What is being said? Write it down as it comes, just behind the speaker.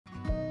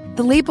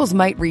The labels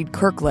might read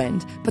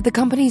Kirkland, but the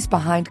companies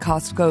behind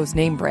Costco's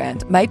name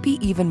brand might be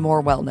even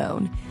more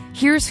well-known.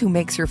 Here's who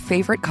makes your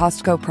favorite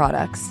Costco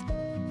products.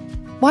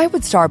 Why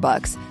would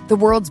Starbucks, the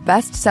world's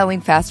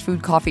best-selling fast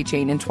food coffee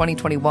chain in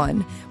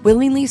 2021,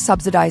 willingly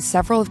subsidize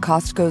several of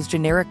Costco's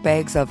generic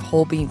bags of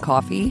whole bean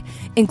coffee,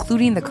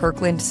 including the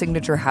Kirkland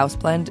Signature House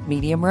Blend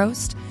Medium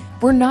Roast?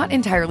 We're not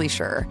entirely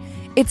sure.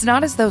 It's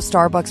not as though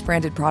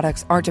Starbucks-branded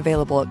products aren't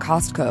available at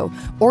Costco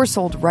or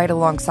sold right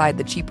alongside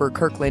the cheaper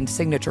Kirkland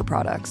signature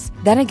products.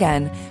 Then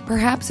again,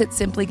 perhaps it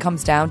simply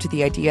comes down to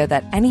the idea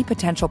that any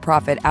potential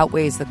profit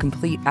outweighs the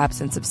complete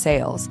absence of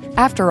sales.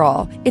 After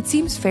all, it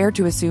seems fair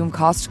to assume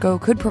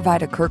Costco could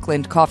provide a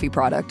Kirkland coffee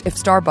product if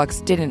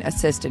Starbucks didn't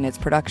assist in its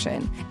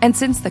production. And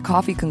since the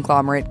coffee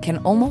conglomerate can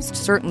almost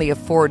certainly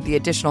afford the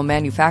additional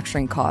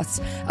manufacturing costs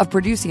of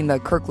producing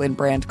the Kirkland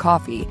brand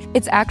coffee,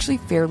 it's actually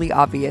fairly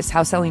obvious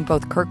how selling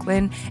both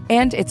Kirkland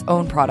and its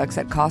own products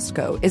at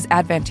Costco is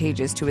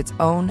advantageous to its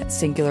own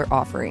singular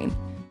offering.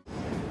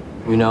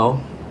 You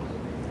know,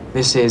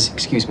 this is,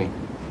 excuse me,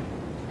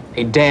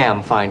 a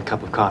damn fine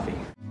cup of coffee.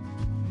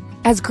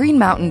 As Green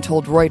Mountain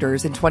told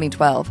Reuters in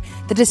 2012,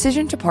 the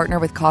decision to partner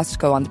with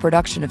Costco on the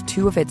production of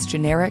two of its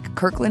generic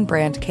Kirkland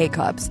brand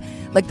K-Cups,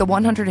 like the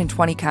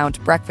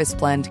 120-count Breakfast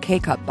Blend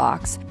K-Cup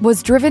box,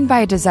 was driven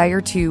by a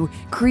desire to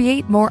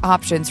create more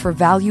options for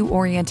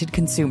value-oriented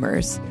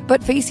consumers.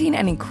 But facing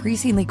an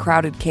increasingly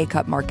crowded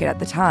K-Cup market at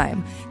the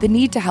time, the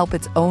need to help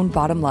its own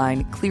bottom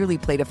line clearly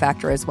played a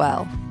factor as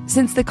well.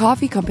 Since the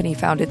coffee company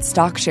found its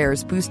stock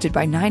shares boosted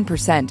by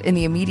 9% in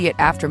the immediate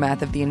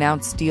aftermath of the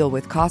announced deal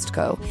with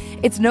Costco,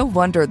 it's no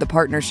wonder the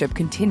partnership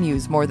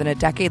continues more than a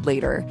decade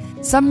later.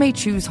 Some may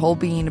choose whole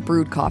bean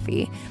brewed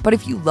coffee, but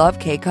if you love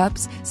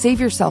K-Cups, save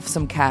yourself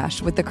some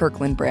cash with the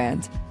Kirkland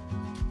brand.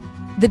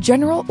 The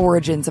general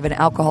origins of an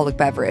alcoholic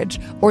beverage,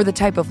 or the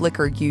type of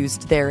liquor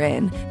used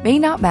therein, may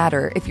not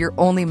matter if your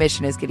only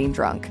mission is getting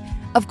drunk.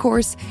 Of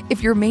course,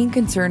 if your main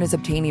concern is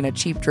obtaining a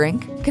cheap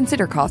drink,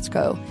 consider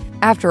Costco.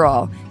 After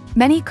all,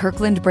 many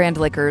Kirkland brand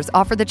liquors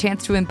offer the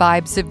chance to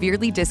imbibe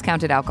severely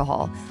discounted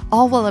alcohol,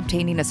 all while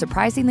obtaining a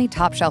surprisingly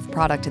top-shelf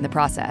product in the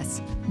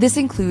process. This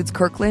includes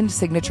Kirkland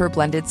Signature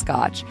Blended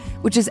Scotch,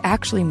 which is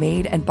actually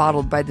made and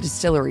bottled by the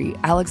distillery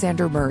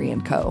Alexander Murray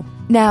 & Co.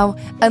 Now,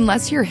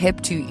 unless you're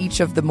hip to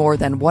each of the more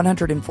than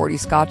 140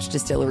 Scotch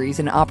distilleries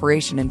in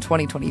operation in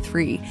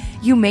 2023,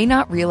 you may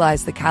not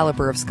realize the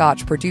caliber of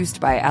Scotch produced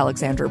by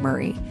Alexander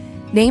Murray.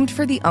 Named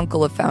for the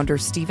uncle of founder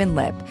Stephen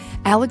Lipp,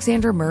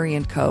 Alexander Murray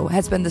 & Co.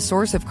 has been the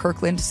source of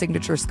Kirkland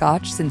Signature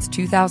Scotch since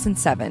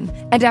 2007,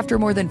 and after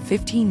more than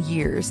 15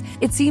 years,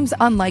 it seems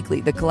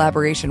unlikely the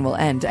collaboration will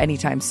end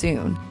anytime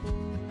soon.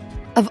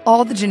 Of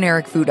all the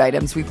generic food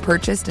items we've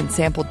purchased and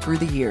sampled through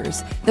the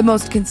years, the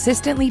most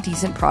consistently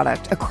decent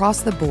product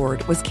across the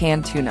board was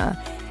canned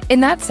tuna. In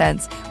that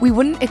sense, we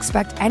wouldn't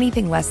expect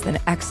anything less than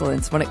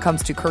excellence when it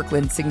comes to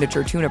Kirkland's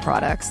signature tuna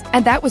products.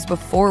 And that was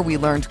before we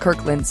learned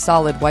Kirkland's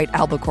solid white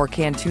Albacore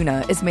canned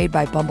tuna is made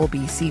by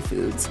Bumblebee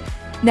Seafoods.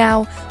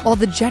 Now, while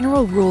the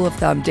general rule of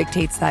thumb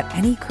dictates that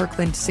any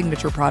Kirkland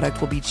signature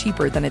product will be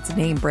cheaper than its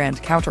name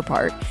brand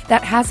counterpart,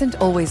 that hasn't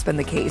always been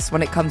the case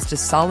when it comes to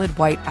solid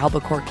white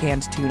Albacore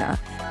canned tuna.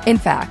 In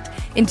fact,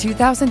 in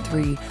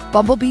 2003,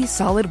 Bumblebee's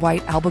solid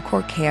white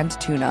Albacore canned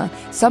tuna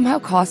somehow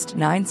cost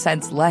 9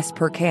 cents less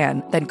per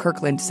can than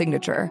Kirkland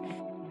signature.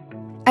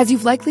 As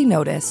you've likely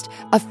noticed,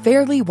 a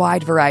fairly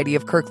wide variety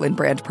of Kirkland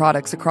brand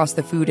products across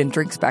the food and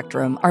drink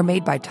spectrum are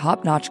made by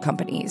top-notch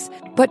companies.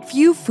 But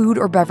few food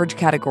or beverage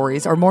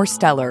categories are more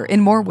stellar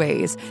in more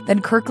ways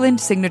than Kirkland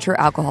signature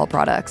alcohol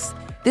products.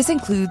 This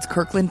includes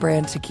Kirkland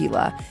brand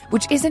tequila,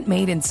 which isn't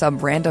made in some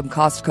random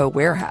Costco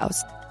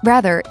warehouse.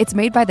 Rather, it's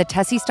made by the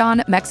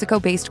Tezistan,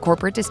 Mexico-based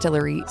corporate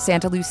distillery,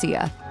 Santa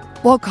Lucia.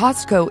 While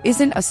Costco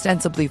isn't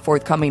ostensibly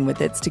forthcoming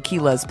with its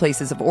tequila's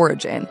places of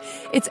origin,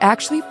 it's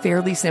actually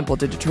fairly simple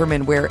to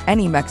determine where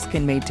any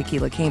Mexican-made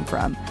tequila came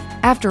from.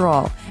 After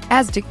all,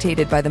 as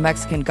dictated by the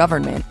Mexican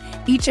government,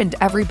 each and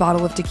every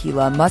bottle of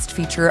tequila must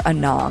feature a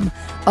NOM,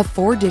 a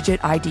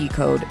 4-digit ID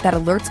code that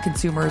alerts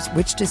consumers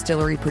which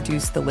distillery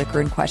produced the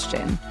liquor in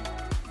question.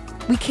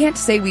 We can't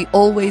say we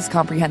always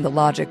comprehend the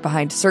logic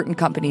behind certain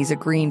companies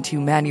agreeing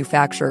to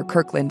manufacture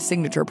Kirkland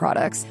signature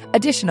products.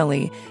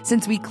 Additionally,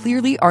 since we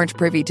clearly aren't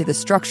privy to the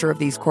structure of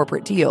these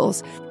corporate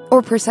deals,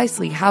 or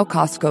precisely how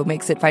Costco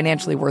makes it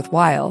financially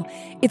worthwhile,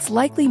 it's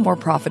likely more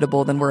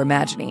profitable than we're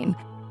imagining.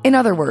 In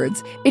other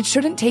words, it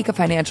shouldn't take a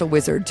financial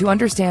wizard to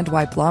understand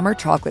why Blommer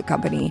Chocolate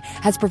Company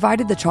has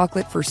provided the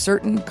chocolate for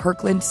certain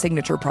Kirkland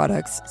signature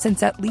products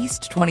since at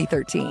least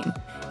 2013.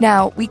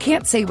 Now, we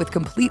can't say with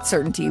complete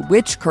certainty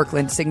which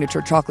Kirkland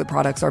signature chocolate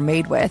products are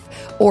made with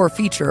or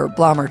feature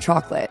Blommer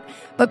chocolate,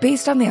 but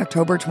based on the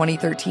October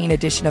 2013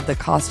 edition of the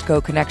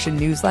Costco Connection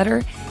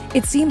newsletter,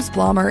 it seems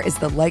Blommer is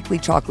the likely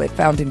chocolate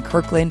found in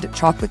Kirkland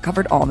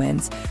chocolate-covered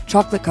almonds,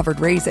 chocolate-covered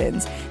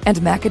raisins, and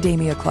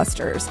macadamia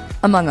clusters,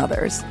 among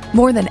others.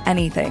 More than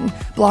anything,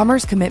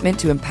 Blommer's commitment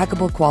to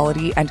impeccable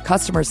quality and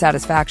customer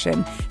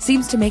satisfaction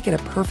seems to make it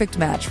a perfect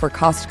match for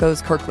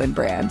Costco's Kirkland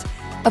brand.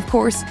 Of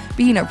course,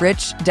 being a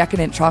rich,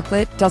 decadent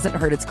chocolate doesn't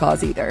hurt its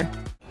cause either.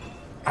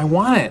 I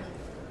want it.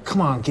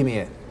 Come on, give me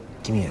it.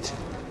 Give me it.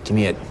 Give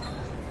me it.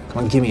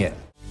 Come on, give me it.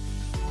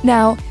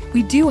 Now,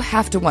 we do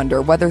have to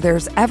wonder whether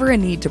there's ever a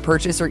need to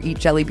purchase or eat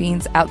jelly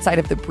beans outside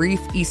of the brief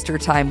Easter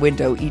time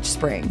window each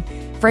spring.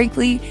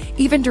 Frankly,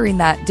 even during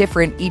that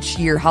different each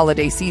year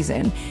holiday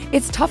season,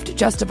 it's tough to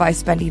justify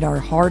spending our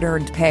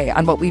hard-earned pay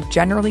on what we've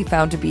generally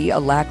found to be a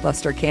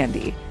lackluster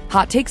candy.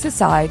 Hot takes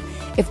aside,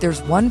 if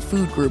there's one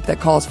food group that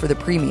calls for the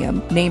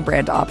premium, name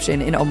brand option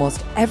in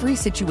almost every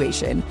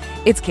situation,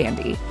 it's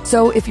candy.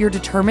 So if you're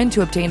determined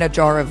to obtain a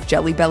jar of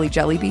Jelly Belly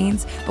jelly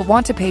beans but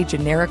want to pay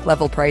generic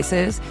level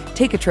prices,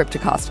 take a trip to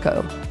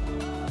Costco.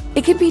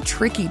 It can be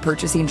tricky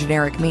purchasing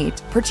generic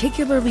meat,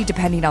 particularly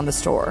depending on the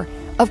store.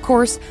 Of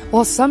course,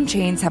 while some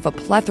chains have a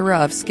plethora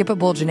of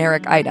skippable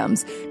generic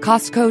items,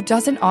 Costco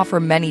doesn't offer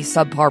many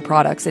subpar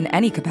products in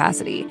any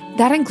capacity.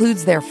 That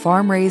includes their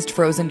farm-raised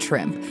frozen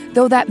shrimp,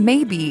 though that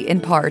may be, in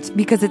part,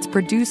 because it's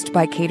produced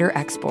by Kader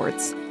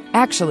Exports.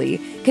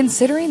 Actually,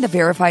 considering the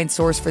verifying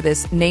source for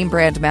this name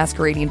brand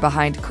masquerading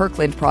behind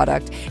Kirkland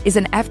product is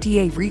an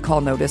FDA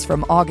recall notice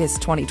from August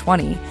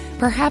 2020,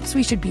 perhaps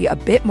we should be a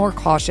bit more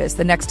cautious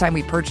the next time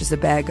we purchase a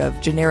bag of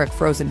generic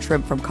frozen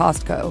shrimp from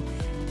Costco.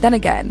 Then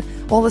again,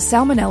 while the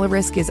salmonella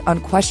risk is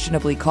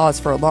unquestionably cause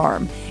for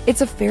alarm,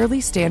 it's a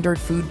fairly standard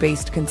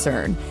food-based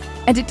concern,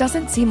 and it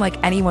doesn't seem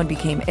like anyone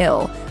became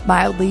ill,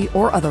 mildly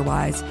or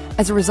otherwise,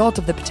 as a result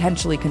of the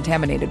potentially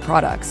contaminated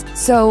products.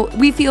 So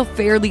we feel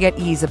fairly at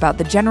ease about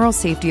the general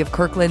safety of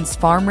Kirkland's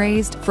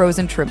farm-raised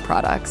frozen shrimp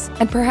products,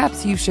 and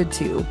perhaps you should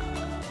too.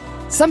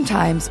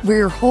 Sometimes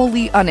we're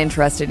wholly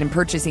uninterested in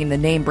purchasing the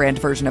name brand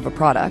version of a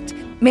product,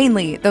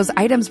 mainly those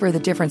items where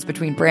the difference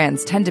between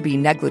brands tend to be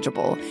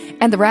negligible,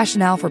 and the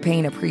rationale for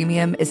paying a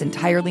premium is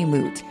entirely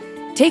moot.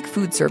 Take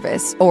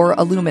Foodservice or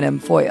aluminum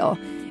foil.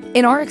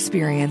 In our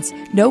experience,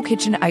 no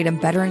kitchen item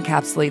better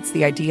encapsulates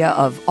the idea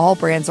of all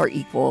brands are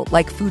equal,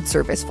 like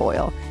Foodservice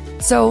foil.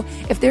 So,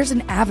 if there's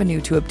an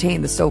avenue to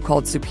obtain the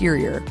so-called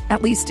superior,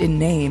 at least in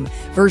name,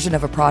 version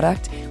of a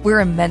product, we're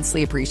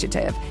immensely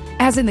appreciative,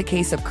 as in the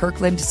case of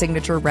Kirkland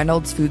Signature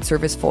Reynolds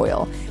Foodservice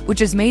foil,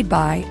 which is made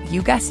by,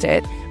 you guessed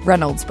it,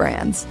 Reynolds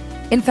brands.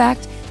 In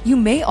fact, you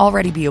may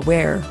already be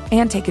aware,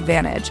 and take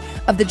advantage,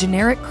 of the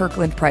generic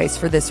Kirkland price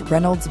for this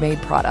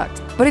Reynolds-made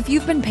product. But if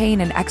you've been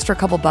paying an extra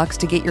couple bucks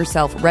to get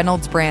yourself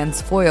Reynolds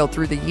brands foil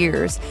through the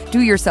years,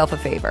 do yourself a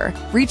favor.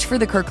 Reach for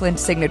the Kirkland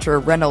Signature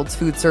Reynolds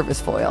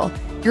Foodservice foil.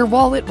 Your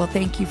wallet will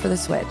thank you for the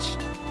switch.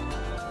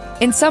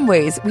 In some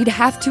ways, we'd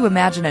have to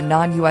imagine a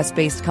non-US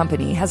based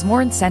company has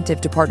more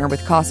incentive to partner with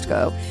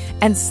Costco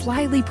and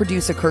slyly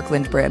produce a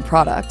Kirkland brand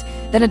product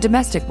than a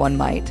domestic one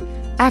might.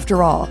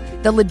 After all,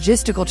 the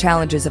logistical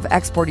challenges of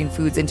exporting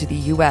foods into the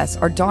US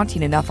are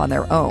daunting enough on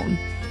their own.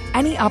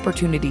 Any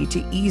opportunity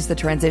to ease the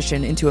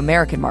transition into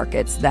American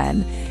markets,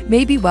 then,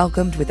 may be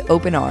welcomed with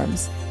open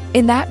arms.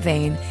 In that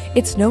vein,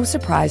 it's no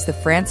surprise the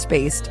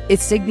France-based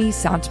Isigny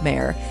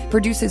Sainte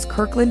produces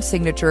Kirkland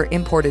signature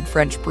imported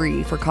French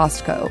Brie for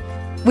Costco.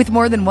 With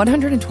more than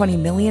 120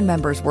 million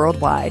members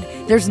worldwide,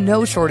 there's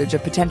no shortage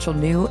of potential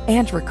new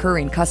and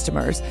recurring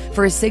customers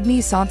for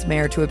Isigny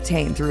Sainte to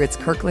obtain through its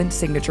Kirkland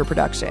signature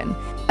production.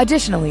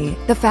 Additionally,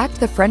 the fact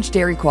the French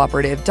dairy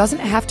cooperative doesn't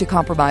have to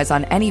compromise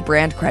on any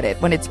brand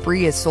credit when its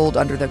Brie is sold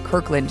under the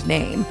Kirkland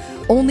name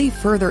only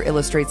further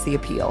illustrates the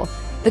appeal.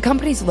 The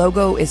company's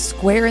logo is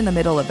square in the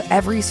middle of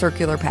every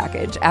circular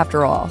package,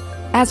 after all.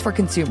 As for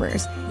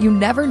consumers, you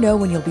never know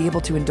when you'll be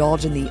able to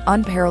indulge in the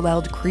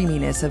unparalleled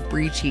creaminess of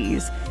Brie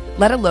cheese,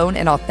 let alone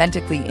an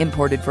authentically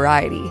imported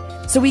variety.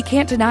 So we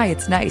can't deny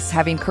it's nice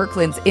having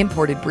Kirkland's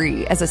imported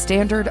Brie as a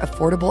standard,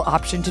 affordable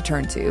option to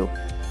turn to.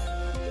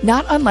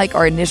 Not unlike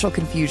our initial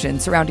confusion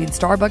surrounding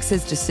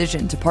Starbucks'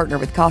 decision to partner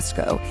with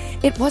Costco,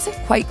 it wasn't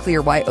quite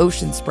clear why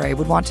Ocean Spray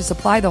would want to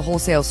supply the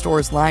wholesale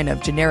store's line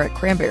of generic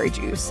cranberry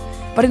juice.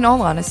 But in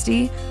all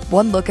honesty,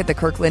 one look at the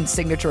Kirkland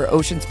signature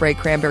Ocean Spray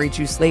cranberry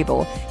juice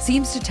label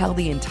seems to tell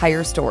the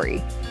entire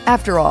story.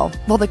 After all,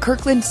 while the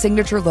Kirkland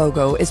signature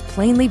logo is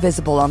plainly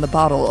visible on the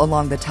bottle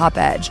along the top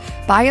edge,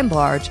 by and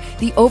large,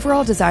 the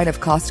overall design of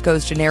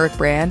Costco's generic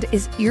brand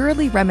is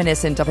eerily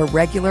reminiscent of a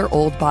regular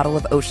old bottle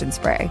of Ocean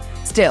Spray.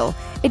 Still,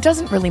 it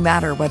doesn't really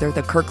matter whether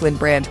the Kirkland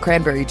brand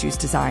cranberry juice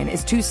design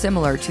is too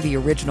similar to the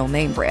original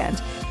name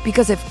brand,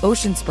 because if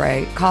Ocean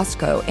Spray,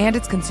 Costco, and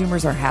its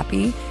consumers are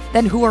happy,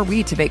 then who are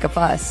we to make a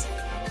fuss?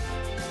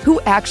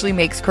 Who actually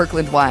makes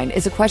Kirkland wine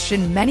is a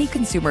question many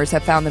consumers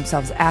have found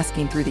themselves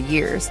asking through the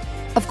years.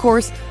 Of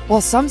course, while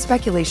some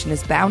speculation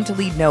is bound to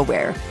lead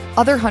nowhere,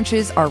 other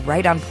hunches are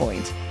right on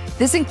point.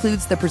 This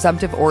includes the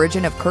presumptive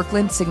origin of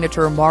Kirkland's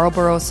signature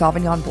Marlborough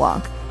Sauvignon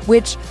Blanc,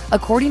 which,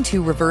 according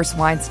to Reverse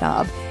Wine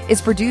Snob,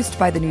 is produced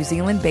by the New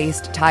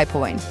Zealand-based Tie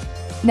Point.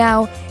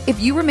 Now, if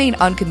you remain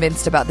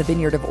unconvinced about the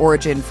vineyard of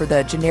origin for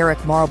the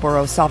generic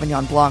Marlborough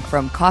Sauvignon Blanc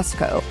from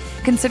Costco,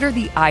 consider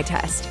the eye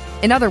test.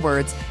 In other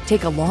words,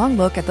 take a long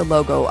look at the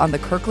logo on the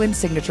Kirkland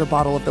signature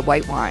bottle of the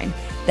white wine,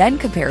 then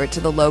compare it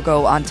to the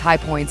logo on Tie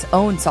Point's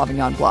own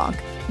Sauvignon Blanc.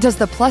 Does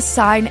the plus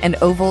sign and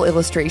oval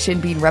illustration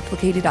being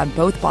replicated on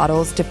both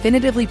bottles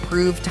definitively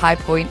prove Tie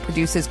Point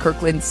produces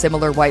Kirkland's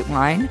similar white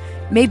wine?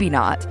 Maybe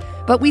not,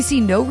 but we see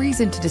no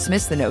reason to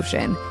dismiss the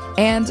notion,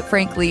 and,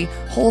 frankly,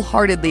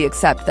 wholeheartedly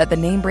accept that the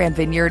name brand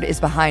Vineyard is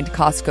behind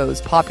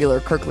Costco's popular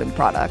Kirkland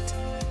product.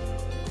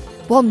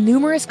 While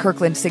numerous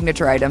Kirkland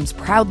signature items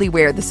proudly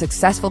wear the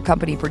successful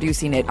company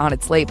producing it on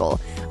its label,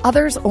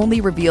 others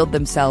only revealed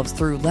themselves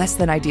through less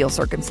than ideal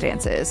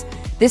circumstances.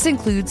 This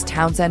includes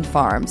Townsend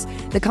Farms,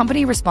 the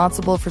company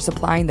responsible for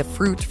supplying the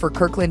fruit for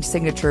Kirkland's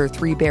signature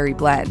 3-berry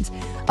blend,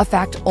 a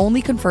fact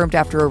only confirmed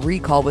after a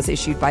recall was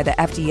issued by the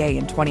FDA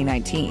in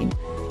 2019.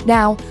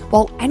 Now,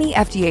 while any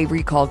FDA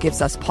recall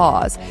gives us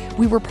pause,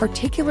 we were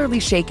particularly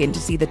shaken to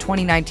see the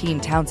 2019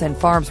 Townsend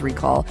Farms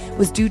recall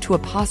was due to a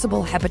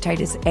possible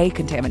hepatitis A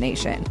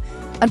contamination.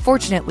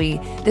 Unfortunately,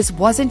 this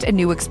wasn't a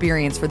new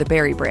experience for the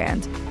berry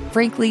brand.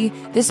 Frankly,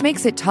 this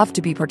makes it tough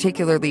to be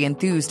particularly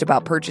enthused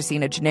about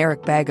purchasing a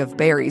generic bag of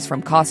berries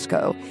from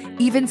Costco,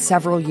 even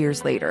several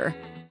years later.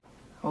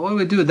 Well, what do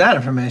we do with that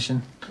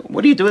information?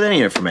 What do you do with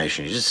any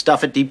information? You just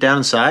stuff it deep down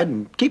inside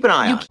and keep an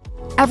eye on it.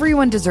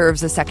 Everyone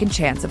deserves a second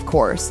chance, of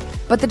course,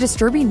 but the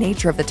disturbing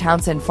nature of the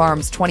Townsend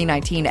Farms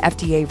 2019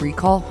 FDA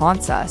recall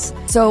haunts us.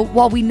 So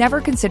while we never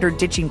considered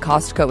ditching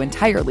Costco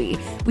entirely,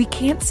 we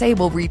can't say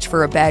we'll reach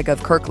for a bag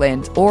of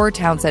Kirkland or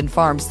Townsend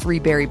Farms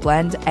 3-berry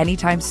blend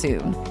anytime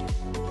soon.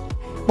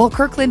 While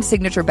Kirkland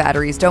signature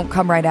batteries don't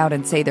come right out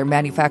and say they're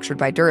manufactured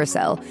by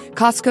Duracell,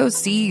 Costco's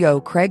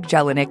CEO Craig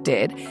Jelinek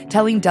did,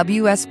 telling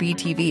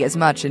WSB-TV as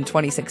much in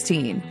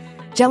 2016.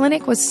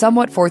 Jelinek was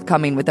somewhat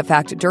forthcoming with the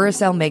fact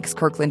Duracell makes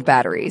Kirkland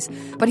batteries,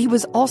 but he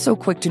was also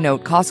quick to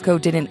note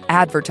Costco didn't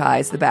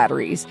advertise the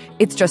batteries.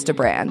 It's just a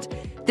brand.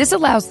 This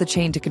allows the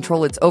chain to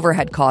control its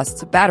overhead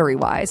costs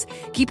battery-wise,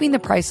 keeping the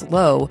price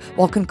low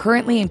while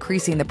concurrently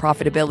increasing the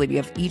profitability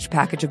of each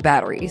package of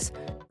batteries.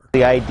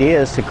 The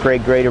idea is to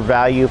create greater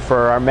value for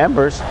our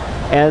members,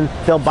 and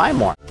they'll buy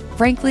more.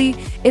 Frankly,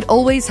 it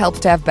always helps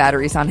to have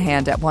batteries on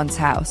hand at one's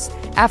house.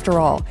 After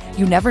all,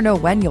 you never know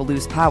when you'll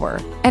lose power.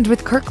 And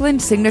with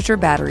Kirkland signature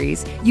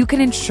batteries, you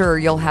can ensure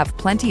you'll have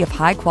plenty of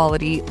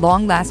high-quality,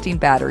 long-lasting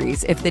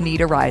batteries if the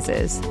need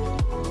arises.